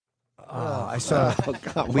I saw.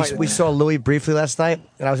 We saw Louis briefly last night,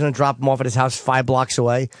 and I was going to drop him off at his house 5 blocks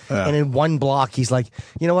away. And in 1 block, he's like,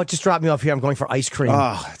 "You know what? Just drop me off here. I'm going for ice cream."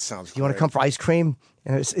 Oh, that sounds. You want to come for ice cream?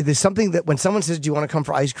 And there's something that when someone says, "Do you want to come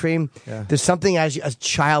for ice cream?" There's something as a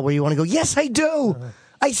child where you want to go, "Yes, I do.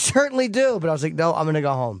 I certainly do." But I was like, "No, I'm going to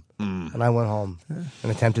go home." And I went home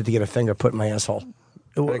and attempted to get a finger put in my asshole.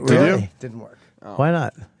 Really? Didn't work. Why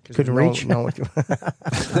not? Couldn't reach. No.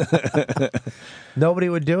 Nobody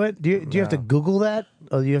would do it. Do you have to Google that,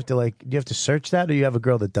 or do you have to search that, or you have a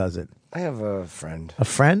girl that does it? I have a friend. A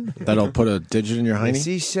friend That'll put a digit in your hiney?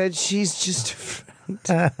 She said she's just a friend.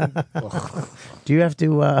 Do you have to?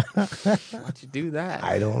 Why'd you do that?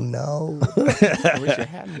 I don't know. I wish you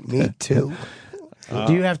hadn't. Me too.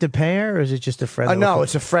 Do you have to pay her, or is it just a friend? No,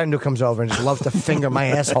 it's a friend who comes over and just loves to finger my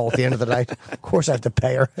asshole at the end of the night. Of course I have to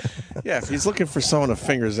pay her. Yeah, if he's looking for someone to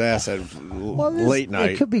finger his ass at late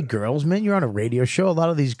night. It could be girls, man. You're on a radio show. A lot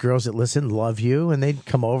of these girls that listen love you, and they'd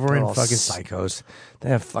come over They're and all fucking psychos.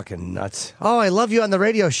 They're fucking nuts. Oh, I love you on the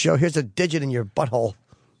radio show. Here's a digit in your butthole.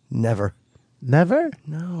 Never. Never?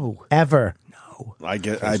 No. Ever. I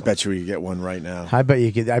bet you we could get one right now. I bet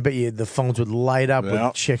you the phones would light up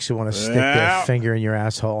with chicks who want to stick their finger in your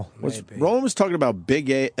asshole. Roland was talking about big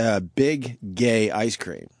gay ice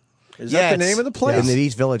cream. Is that the name of the place? In the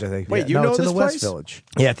East Village, I think. Wait, No, you know it's in this the West place? Village.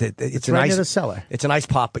 Yeah, it's an right ice near the cellar. It's an ice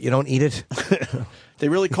pop, but you don't eat it. They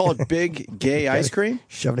really call it big gay ice cream?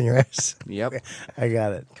 Shove it in your ass. Yep. I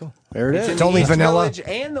got it. Cool. There it is. It's only East vanilla. Village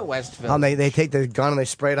and the West Village. They take the gun and they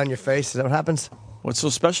spray it on your face. Is that what happens? What's so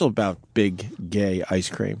special about big gay ice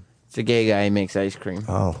cream? It's a gay guy who makes ice cream.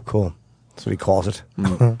 Oh, cool. That's what he calls it.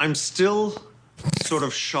 I'm still sort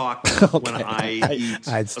of shocked when I eat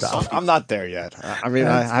I'd a stop. salty I'm not there yet. I mean,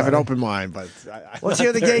 I have an open mind, but... Let's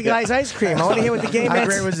hear the gay guy's ice cream. I want to hear what the gay How man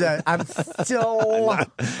great was that? I'm still.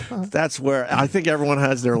 That's where... I think everyone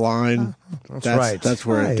has their line. That's right. That's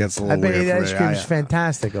where it gets a I little bet weird you the for ice me. cream's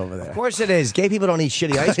fantastic over there. Of course it is. Gay people don't eat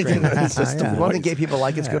shitty ice cream. It's just Yeah. one thing gay people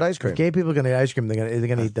like. It's good ice cream. If gay people are going to eat ice cream, they're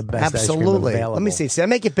going to eat the best ice cream Absolutely. available. Let me see. Sam,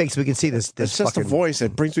 make it big so we can see this. It's just a voice.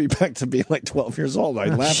 It brings me back to being like 12 years old. I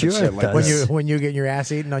laugh Sure at shit it like does. When you get your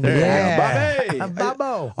ass eaten on your Yeah. Bobby!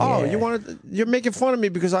 Babo. Oh, Yeah. you're making fun of me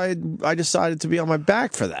because I decided to be on my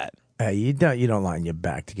back for that. You don't lie on your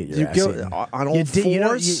back to get your You ass go eaten. on all You did- you don't-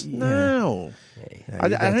 fours? you- No. I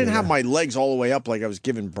didn't have my legs all the way up like I was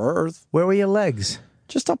giving birth. Where were your legs?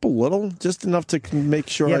 Just up a little, just enough to make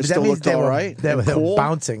sure I but that still means looked they all were, right. They were and cool.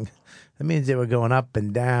 bouncing. That means they were going up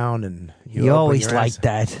and down, and You open always your like ass.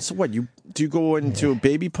 that. So what? Do you go into a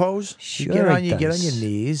baby pose? Sure You get on it you get on does. your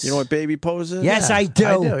knees. You know what baby pose is? Yes, I do.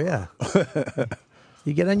 I do, yeah.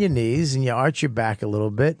 You get on your knees and you arch your back a little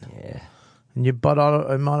bit. Yeah. And your butt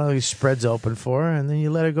automatically spreads open for her, and then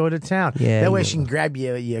you let her go to town. Yeah, that way you- she can grab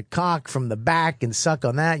your cock from the back and suck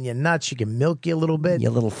on that, and your nuts. She can milk you a little bit.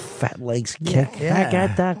 Your little fat legs kick. Yeah. I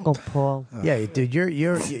got that, Uncle Paul. Yeah, dude,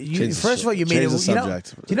 you Change the first of all, you made change it. the You know,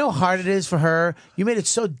 subject. do you know how hard it is for her? You made it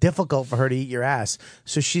so difficult for her to eat your ass.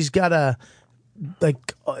 So she's got to,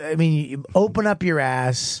 you open up your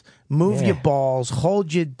ass, move your balls,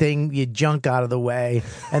 hold your junk out of the way,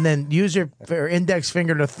 and then use her index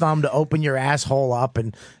finger to thumb to open your asshole up,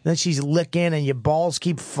 and then she's licking, and your balls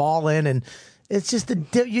keep falling, and it's just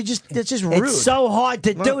it's just rude. It's so hard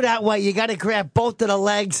to do that way. You got to grab both of the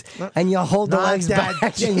legs and you hold the Not legs that.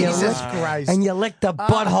 back and you Jesus lick, Christ. and you lick the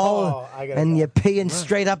butthole I gotta and go. you're peeing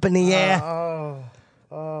straight up in the air.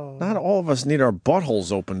 Not all of us need our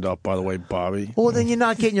buttholes opened up, by the way, Bobby. Well, then you're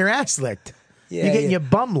not getting your ass licked. Yeah, you're getting yeah. your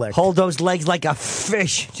bum licked. Hold those legs like a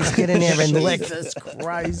fish. Just get in there and lick. Jesus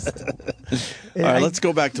Christ. All right, let's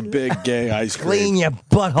go back to big gay ice cream. Clean your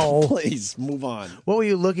butthole. Please, move on. What were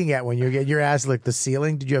you looking at when you were getting your ass licked? The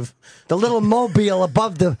ceiling? Did you have? The little mobile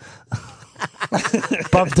above the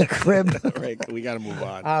crib. All right, we got to move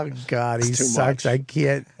on. Oh God, he It's too sucks. much. I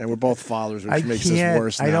can't. And we're both fathers, which I makes can't. this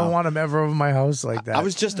worse now. I don't want him ever over my house like that. I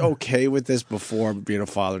was just okay with this before being a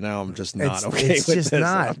father. Now I'm just not okay it's with just this.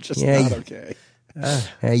 not. I'm just Yeah. not okay.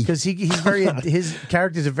 Hey, because he's very his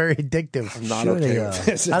characters are very addictive. I'm not Sure okay they with are.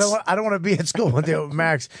 this. I don't want to be at school one day with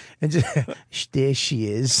Max and just there she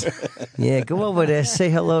is. yeah, go over there. Say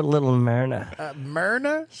hello to little Myrna.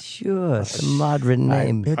 Myrna. Sure, it's a moderate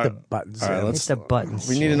name. Hit the buttons. All right, Sam. let's- Hit the buttons.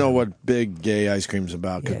 We need to know what big gay ice cream's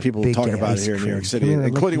about because Yeah, people big talk gay about it ice here in New York cream. City, Come here,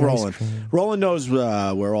 including lick the ice Roland. cream. Roland knows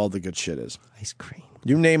where all the good shit is. Ice cream.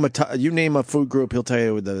 You name a food group, he'll tell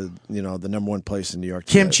you the number one place in New York.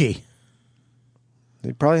 to get. Kimchi.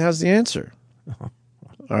 He probably has the answer. All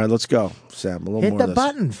right, let's go, Sam. A little Hit more the of this.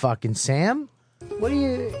 button, fucking Sam. What are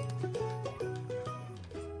you?